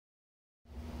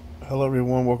Hello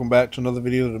everyone, welcome back to another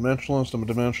video of The Dimensionalist. I'm a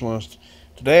Dimensionalist.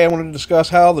 Today I wanted to discuss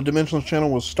how the Dimensionalist channel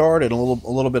was started, a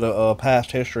little bit of past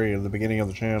history of the beginning of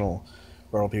the channel,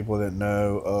 for all people that didn't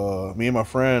know. Me and my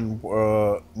friend,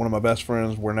 one of my best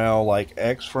friends, we're now like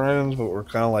ex-friends, but we're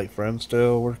kind of like friends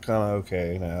still. We're kind of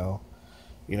okay now,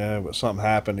 you know, but something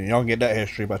happened, and y'all can get that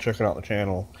history by checking out the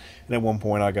channel, and at one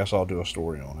point I guess I'll do a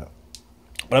story on it.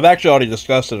 But I've actually already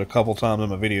discussed it a couple times in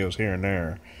my videos here and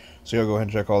there, so y'all go ahead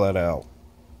and check all that out.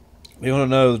 You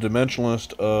want to know the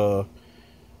Dimensionalist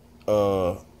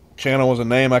channel was a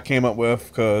name I came up with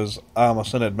because I'm a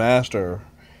Synod Master,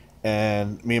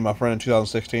 and me and my friend in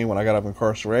 2016, when I got out of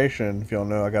incarceration, if y'all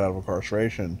know, I got out of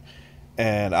incarceration,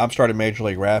 and I've started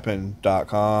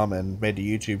MajorLeagueRapping.com and made the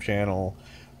YouTube channel,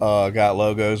 got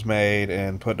logos made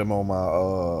and put them on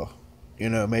my,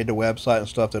 made the website and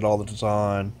stuff, did all the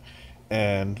design,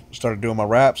 and started doing my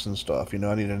raps and stuff. You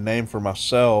know, I needed a name for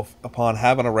myself upon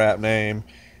having a rap name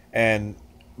and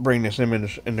bring this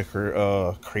image into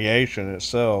creation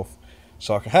itself,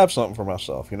 so I could have something for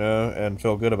myself, you know, and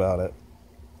feel good about it.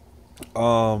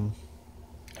 And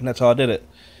that's how I did it.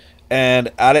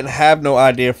 And I didn't have no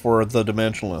idea for the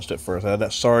Dimensionalist at first.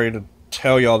 Sorry to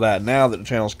tell y'all that now that the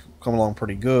channel's come along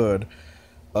pretty good.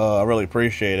 I really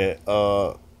appreciate it.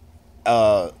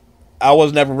 I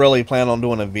was never really planning on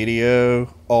doing a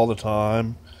video all the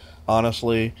time,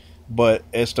 honestly. But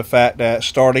it's the fact that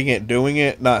starting it, doing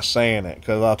it, not saying it,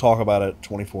 because I talk about it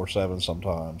 24/7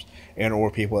 sometimes, and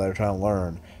or people that are trying to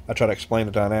learn. I try to explain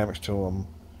the dynamics to them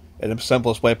in the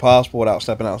simplest way possible without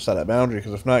stepping outside that boundary,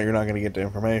 because if not, you're not going to get the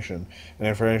information. And the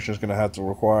information is going to have to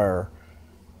require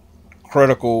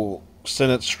critical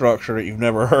sentence structure that you've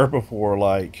never heard before,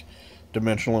 like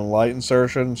dimensional and light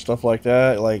insertion, stuff like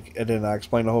that. Like, and then I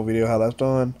explained the whole video how that's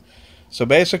done. So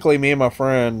basically, me and my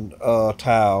friend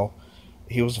Tao,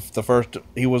 he was the first.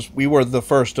 We were the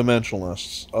first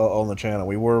Dimensionalists on the channel.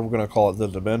 We were going to call it the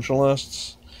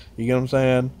Dimensionalists. You get what I'm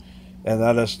saying? And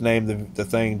I just named the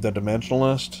thing the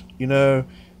Dimensionalist. You know,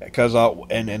 because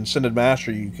in Synod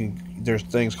Master there's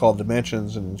things called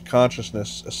dimensions, and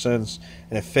consciousness ascends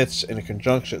and it fits in a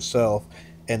conjunction itself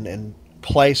and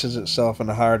places itself in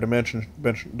a higher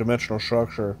dimensional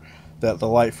structure that the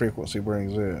light frequency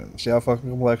brings in. See how fucking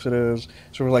complex it is?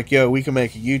 So we're like, yo, we can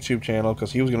make a YouTube channel,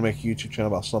 because he was going to make a YouTube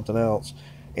channel about something else,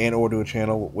 and or do a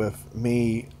channel with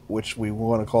me, which we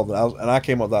want to call and I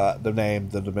came up with the name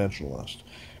The Dimensionalist,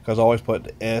 because I always put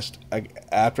the est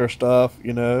after stuff,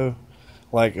 you know?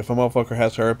 Like, if a motherfucker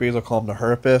has herpes, I'll call him the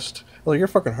herpist. Like, you're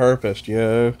fucking herpist,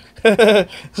 yo. Isn't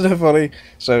that funny?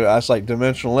 So I was like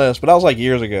Dimensionalist, but that was like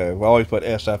years ago. I always put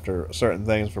S after certain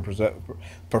things for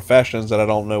professions that I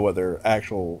don't know what their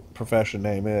actual profession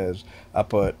name is. I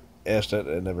put S at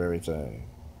the end of everything.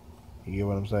 You get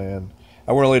what I'm saying?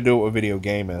 I wouldn't really do it with video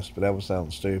gamist, but that would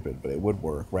sound stupid, but it would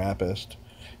work. Rapist.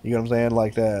 You know what I'm saying?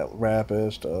 Like that.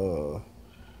 Rapist,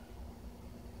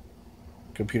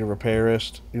 computer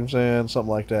repairist, you know what I'm saying?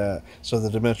 Something like that. So the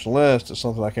Dimensionalist is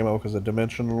something I came up with because the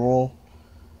dimensional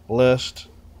list.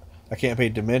 I can't pay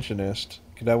Dimensionist,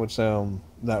 because that would sound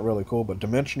not really cool, but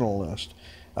Dimensionalist.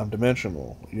 I'm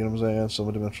dimensional, you know what I'm saying? So I'm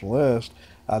a Dimensionalist.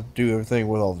 I do everything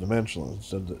with all the dimensionals,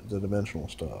 the dimensional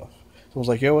stuff. So I was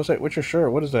like, yo, what's your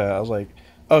shirt? What is that? I was like,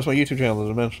 oh, it's my YouTube channel,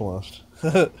 The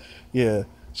Dimensionalist. Yeah.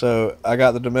 So I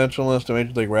got the Dimensionalist and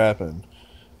Major League Rapping.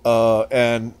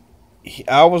 And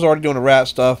I was already doing the rap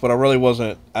stuff, but I really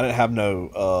wasn't. I didn't have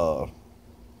no.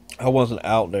 I wasn't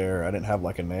out there. I didn't have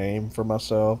like a name for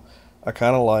myself. I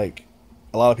kind of like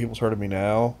a lot of people's heard of me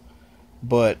now,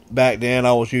 but back then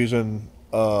I was using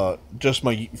just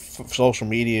my social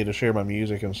media to share my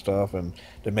music and stuff, and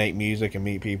to make music and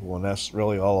meet people, and that's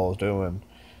really all I was doing.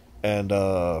 And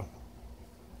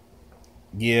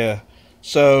yeah,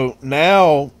 so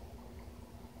now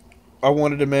I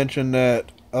wanted to mention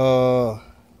that.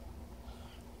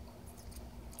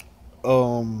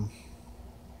 Um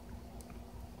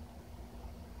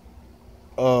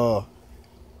uh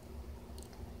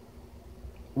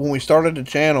when we started the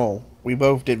channel, we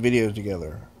both did videos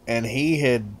together, and he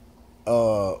had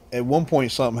at one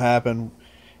point something happened,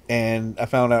 and I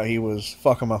found out he was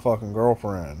fucking my fucking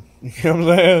girlfriend. You know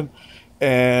what I'm saying?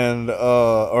 And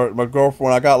or my girlfriend,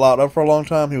 when I got locked up for a long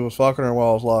time, he was fucking her while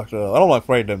I was locked up. I don't like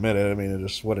afraid to admit it. I mean,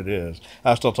 it's just what it is.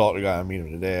 I still talk to the guy I meet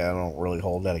him today. I don't really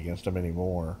hold that against him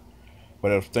anymore.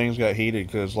 But if things got heated,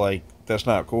 because, like, that's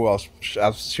not cool.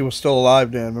 She was still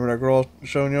alive then. Remember that girl I was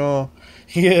showing y'all?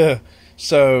 Yeah.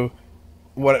 So,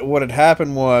 what had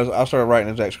happened was, I started writing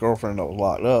his ex-girlfriend that was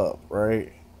locked up,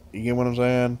 right? You get what I'm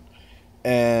saying?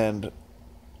 And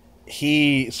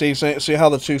see how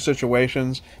the two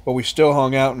situations, but we still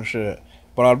hung out and shit.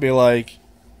 But I'd be like,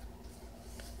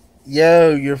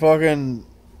 yo, you're fucking.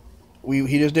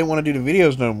 He just didn't want to do the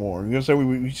videos no more. You know, so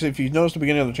if you noticed the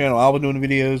beginning of the channel, I was doing the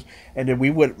videos, and then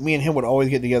me and him would always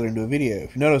get together and do a video.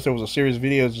 If you notice, there was a series of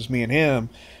videos just me and him.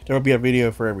 There would be a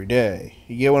video for every day.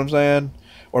 You get what I'm saying?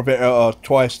 Or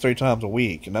twice, 3 times a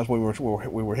week, and that's what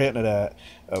we were hitting it at.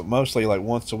 Mostly like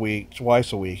once a week,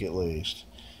 twice a week at least.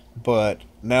 But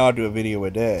now I do a video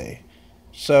a day.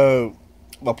 So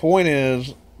my point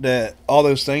is that all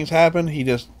those things happen. He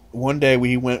just one day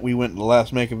we went to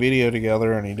last make a video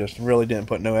together, and he just really didn't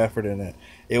put no effort in it.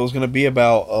 It was going to be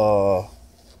about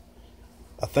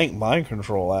I think mind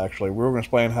control. Actually, we were going to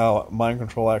explain how mind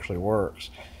control actually works.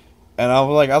 And I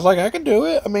was like, I can do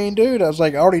it. I mean, dude, I was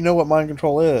like, I already know what mind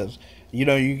control is. You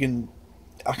know,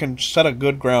 I can set a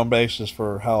good ground basis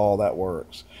for how all that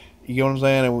works. You know what I'm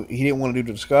saying? And he didn't want to do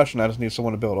the discussion. I just need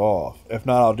someone to build off. If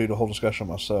not, I'll do the whole discussion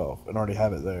myself and already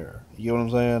have it there. You know what I'm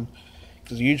saying?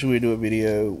 Because usually we do a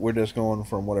video, we're just going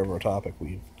from whatever topic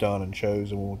we've done and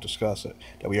chose, and we'll discuss it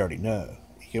that we already know.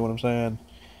 You get what I'm saying?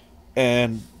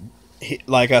 And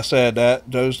like I said,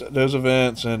 that those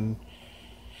events and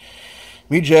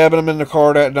me jabbing him in the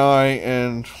car that night,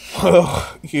 and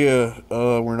well, yeah,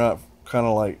 we're not kind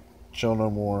of like chill no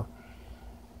more.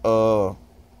 Uh,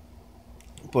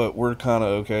 but we're kind of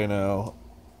okay now.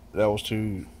 That was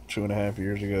 2.5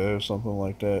 years ago, something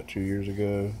like that. 2 years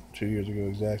ago, 2 years ago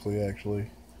exactly, actually.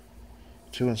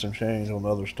 Two and some change on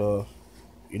other stuff.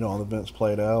 You know, on the events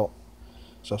played out.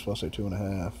 So that's why I say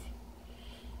 2.5.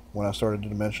 When I started the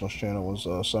Dimensionalist channel was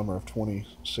summer of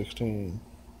 2016.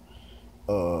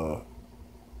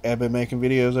 I've been making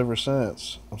videos ever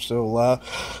since. I'm still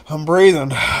alive. I'm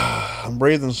breathing. I'm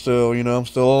breathing still. You know, I'm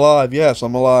still alive. Yes,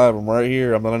 I'm alive. I'm right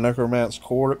here. I'm not a necromancer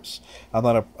corpse. I'm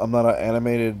not an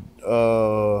animated,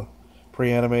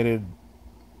 pre-animated.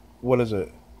 What is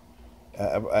it?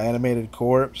 Animated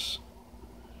corpse.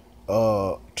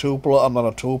 Tupla. I'm not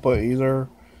a tulpa either.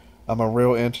 I'm a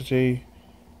real entity,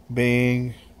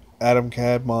 being, Adam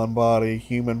Cadmon body,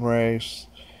 human race,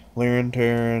 Lyran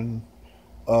Terran.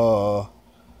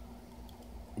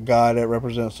 Guy that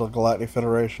represents the Galactic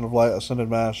Federation of Light Ascended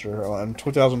Master. In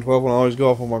 2012, when I always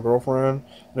go off with my girlfriend,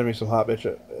 maybe some hot bitch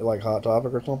like Hot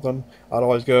Topic or something, I'd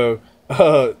always go,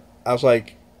 I was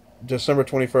like, December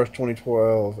 21st,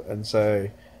 2012, and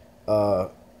say,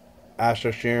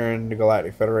 Astra Sheeran, the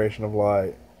Galactic Federation of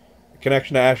Light.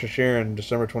 Connection to Astra Sheeran,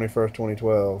 December 21st,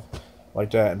 2012. Like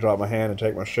that, and drop my hand and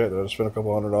take my shit that I spent a couple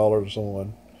 $100 or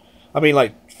someone. I mean,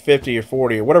 like 50 or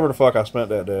 40 or whatever the fuck I spent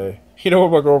that day. You know,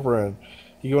 with my girlfriend.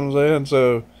 You know what I'm saying?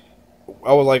 So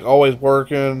I was like always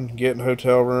working, getting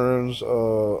hotel rooms,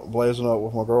 blazing up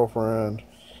with my girlfriend,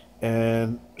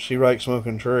 and she liked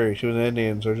smoking tree. She was an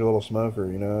Indian, so she's a little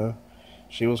smoker, you know.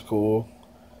 She was cool.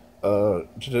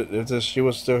 If she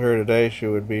was still here today, she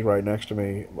would be right next to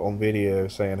me on video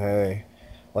saying hey,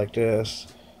 like this,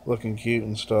 looking cute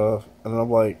and stuff. And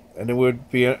I'm like, and it would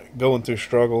be going through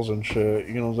struggles and shit,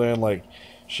 you know what I'm saying? Like,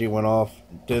 she went off,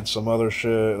 did some other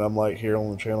shit, and I'm like here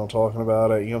on the channel talking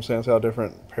about it. You know what I'm saying? That's how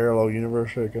different parallel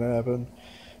universe shit can happen.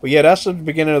 But yeah, that's the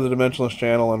beginning of the Dimensionalist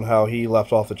channel and how he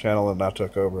left off the channel and I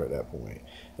took over at that point.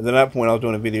 And then at that point, I was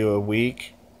doing a video a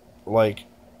week, like,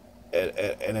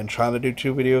 and then trying to do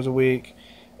 2 videos a week.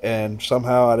 And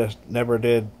somehow I just never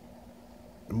did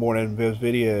more than those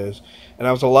videos. And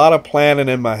there was a lot of planning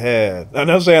in my head. I'm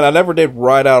not saying I never did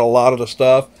write out a lot of the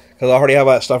stuff, because I already have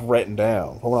that stuff written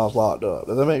down from when I was locked up.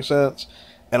 Does that make sense?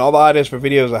 And all the ideas for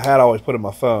videos I had, I always put in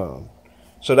my phone.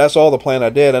 So that's all the plan I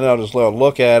did, and then I'll just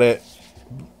look at it,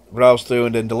 browse through,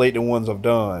 and then delete the ones I've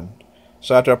done.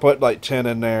 So after I put like 10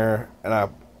 in there, and I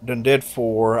then did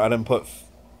 4, I then put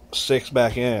 6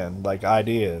 back in, like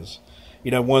ideas.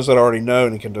 You know, ones that I already know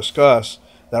and can discuss,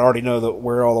 that I already know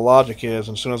where all the logic is,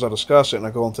 and as soon as I discuss it and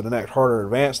I go into the next harder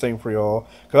advanced thing for y'all,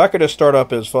 because I could just start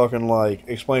up as fucking like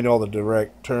explain all the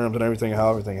direct terms and everything, how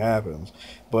everything happens,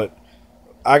 but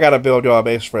I gotta build y'all a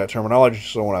base for that terminology,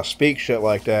 so when I speak shit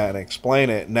like that and explain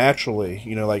it naturally,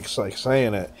 you know, like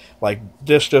saying it, like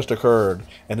this just occurred,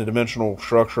 and the dimensional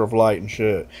structure of light and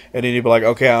shit, and then you'd be like,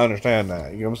 okay, I understand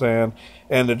that, you know what I'm saying?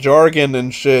 And the jargon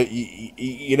and shit,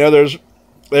 you know, there's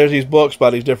these books by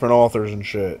these different authors and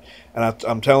shit. And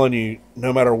I'm telling you,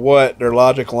 no matter what, their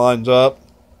logic lines up.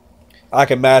 I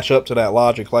can match up to that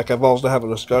logic. Like, if I was to have a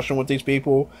discussion with these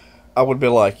people, I would be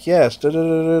like, yes, da, da,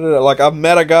 da, da, da. Like, I've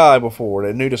met a guy before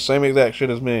that knew the same exact shit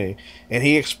as me. And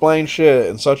he explained shit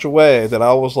in such a way that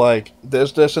I was like,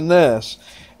 this, and this.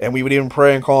 And we would even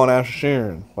pray and call on Asher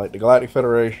Sheeran, like the Galactic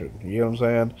Federation. You know what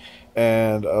I'm saying?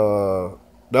 And the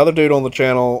other dude on the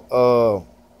channel,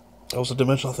 that was a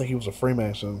dimensional. I think he was a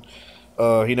Freemason.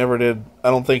 He never did.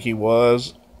 I don't think he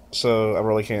was. So I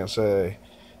really can't say.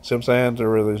 See what I'm saying? There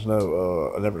really is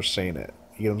no. I've never seen it.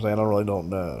 You know what I'm saying? I really don't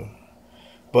know.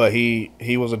 But he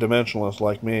was a dimensionalist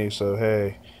like me, so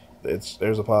hey,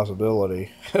 there's a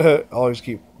possibility. I always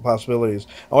keep possibilities.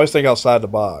 I always think outside the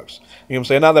box. You know what I'm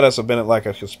saying? Not that that's been like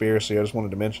a conspiracy. I just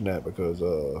wanted to mention that because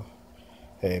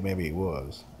hey, maybe he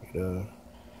was. You know.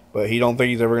 But he don't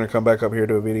think he's ever gonna come back up here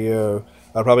to a video.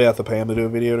 I'd probably have to pay him to do a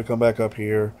video to come back up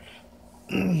here,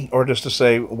 or just to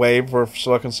say wave for a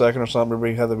fucking second or something.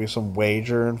 There'd have to be some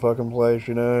wager in fucking place,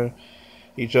 you know.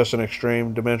 He's just an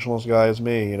extreme dimensionalist guy as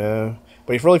me, you know.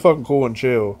 But he's really fucking cool and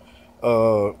chill.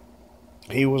 Uh,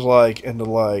 he was like into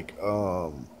like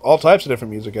all types of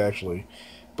different music actually,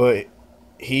 but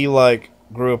he like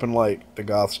grew up in like the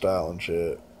goth style and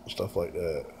shit, stuff like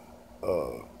that.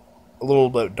 Uh, a little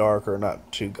bit darker,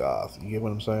 not too goth. You get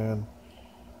what I'm saying?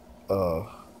 Uh,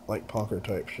 like punker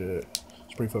type shit.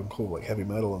 It's pretty fucking cool, like heavy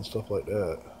metal and stuff like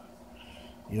that.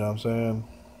 You know what I'm saying?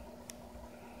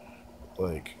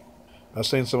 Like, I've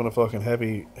seen some of the fucking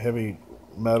heavy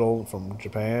metal from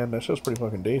Japan. That shit's pretty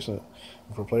fucking decent.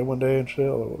 If we play one day and shit,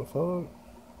 like, what the fuck?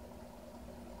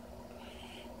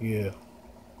 Yeah.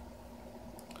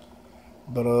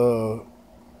 But,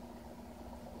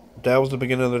 that was the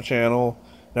beginning of the channel.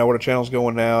 Now where the channel's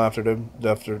going now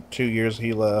after 2 years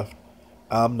he left,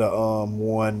 I'm the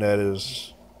one that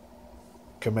is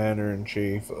commander in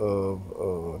chief of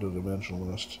the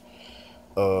Dimensionalist.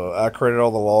 I created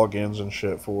all the logins and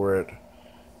shit for it,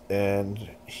 and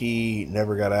he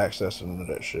never got access to none of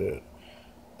that shit.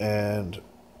 And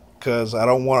because I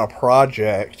don't want a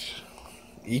project,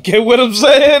 you get what I'm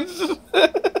saying?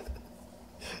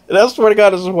 And I swear to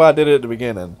God, this is why I did it at the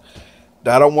beginning.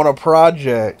 I don't want a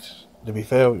project to be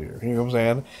failure. You know what I'm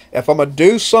saying? If I'm gonna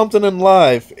do something in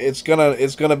life, it's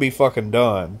gonna be fucking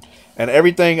done. And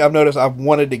everything I've noticed I've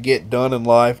wanted to get done in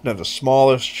life, the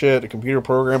smallest shit, the computer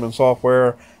programming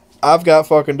software, I've got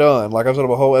fucking done. Like I set up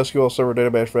a whole SQL server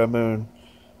database, Red Moon,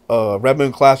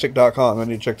 RedMoonClassic.com. I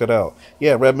need to check that out.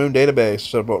 Yeah, Red Moon database,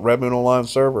 set up a Red Moon online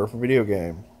server for video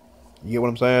game. You get what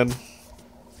I'm saying?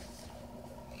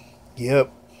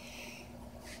 Yep.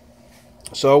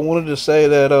 So I wanted to say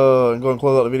that, I'm going to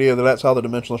close out the video, that's how the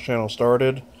Dimensionalist channel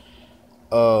started.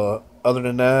 Other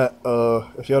than that,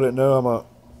 if y'all didn't know,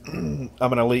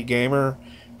 I'm an elite gamer.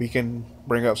 We can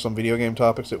bring up some video game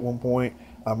topics at one point.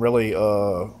 I'm really,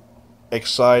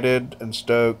 excited and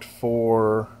stoked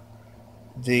for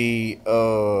the,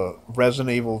 Resident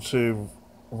Evil 2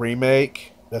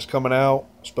 remake that's coming out,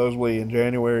 supposedly in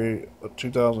January of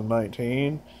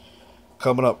 2019.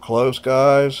 Coming up close,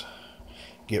 guys.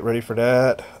 Get ready for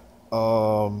that.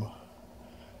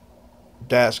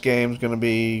 That game's gonna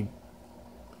be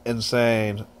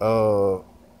insane. I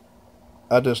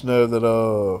just know that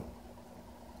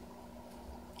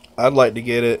I'd like to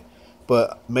get it,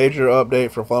 but major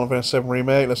update for Final Fantasy VII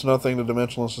Remake. That's another thing the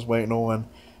Dimensionalist is waiting on.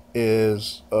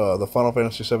 Is the Final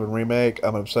Fantasy VII Remake.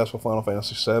 I'm obsessed with Final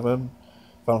Fantasy VII,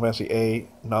 Final Fantasy 8,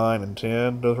 9, and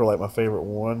 10. Those are like my favorite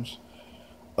ones.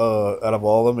 Out of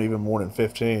all of them, even more than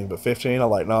 15. But 15 I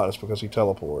like not, it's because he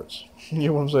teleports. You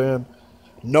know what I'm saying?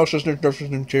 Narcissus,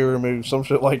 some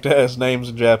shit like that. His name's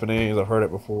in Japanese. I've heard it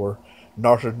before.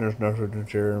 Narcissus, I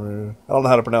don't know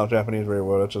how to pronounce Japanese very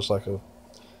well. It's just like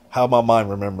how my mind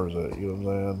remembers it. You know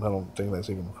what I'm saying? I don't think that's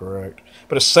even correct.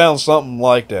 But it sounds something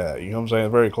like that. You know what I'm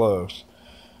saying? Very close.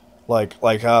 Like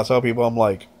how I tell people, I'm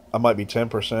like, I might be 10%,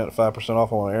 5%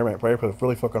 off on an airman prayer, but it's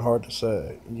really fucking hard to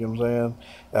say. You know what I'm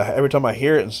saying? Every time I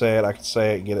hear it and say it, I can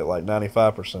say it and get it like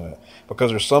 95%.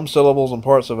 Because there's some syllables and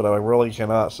parts of it I really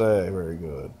cannot say very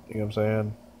good. You know what I'm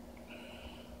saying?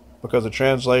 Because the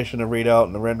translation, the readout,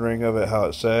 and the rendering of it, how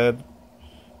it's said,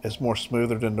 it's more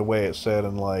smoother than the way it's said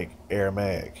in like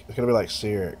Aramaic. It's gonna be like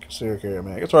Syriac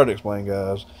Aramaic. It's hard to explain,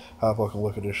 guys, how I fucking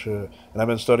look at this shit. And I've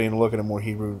been studying and looking at more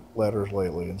Hebrew letters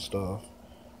lately and stuff.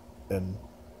 And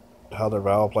how their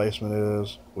vowel placement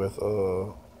is with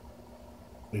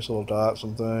these little dots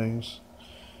and things,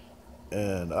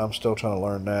 and I'm still trying to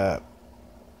learn that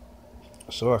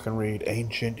so I can read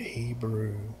ancient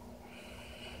Hebrew.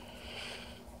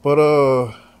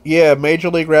 But yeah, Major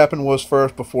League Rapping was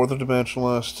first before the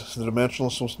Dimensionalist. The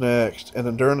Dimensionalist was next, and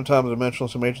then during the time of the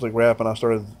Dimensionalist and Major League Rapping, I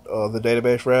started the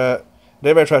Database Rat.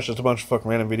 Database Rat's just a bunch of fucking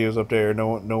random videos up there. No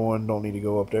one don't need to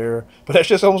go up there. But that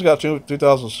shit's almost got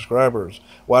 2,000 subscribers.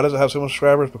 Why does it have so much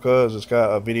subscribers? Because it's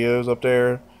got videos up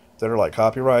there that are like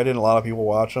copyrighted, and a lot of people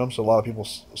watch them, so a lot of people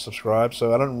subscribe.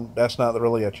 So that's not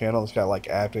really a channel that's got like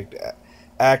active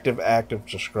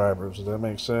subscribers. Does that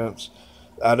make sense?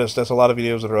 That's a lot of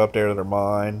videos that are up there that are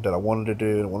mine that I wanted to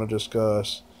do and want to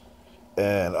discuss.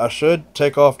 And I should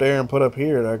take off there and put up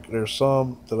here. There's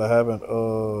some that I haven't.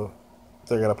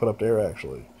 They gotta put up there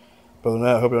actually. But other than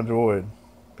that, I hope you enjoyed.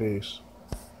 Peace.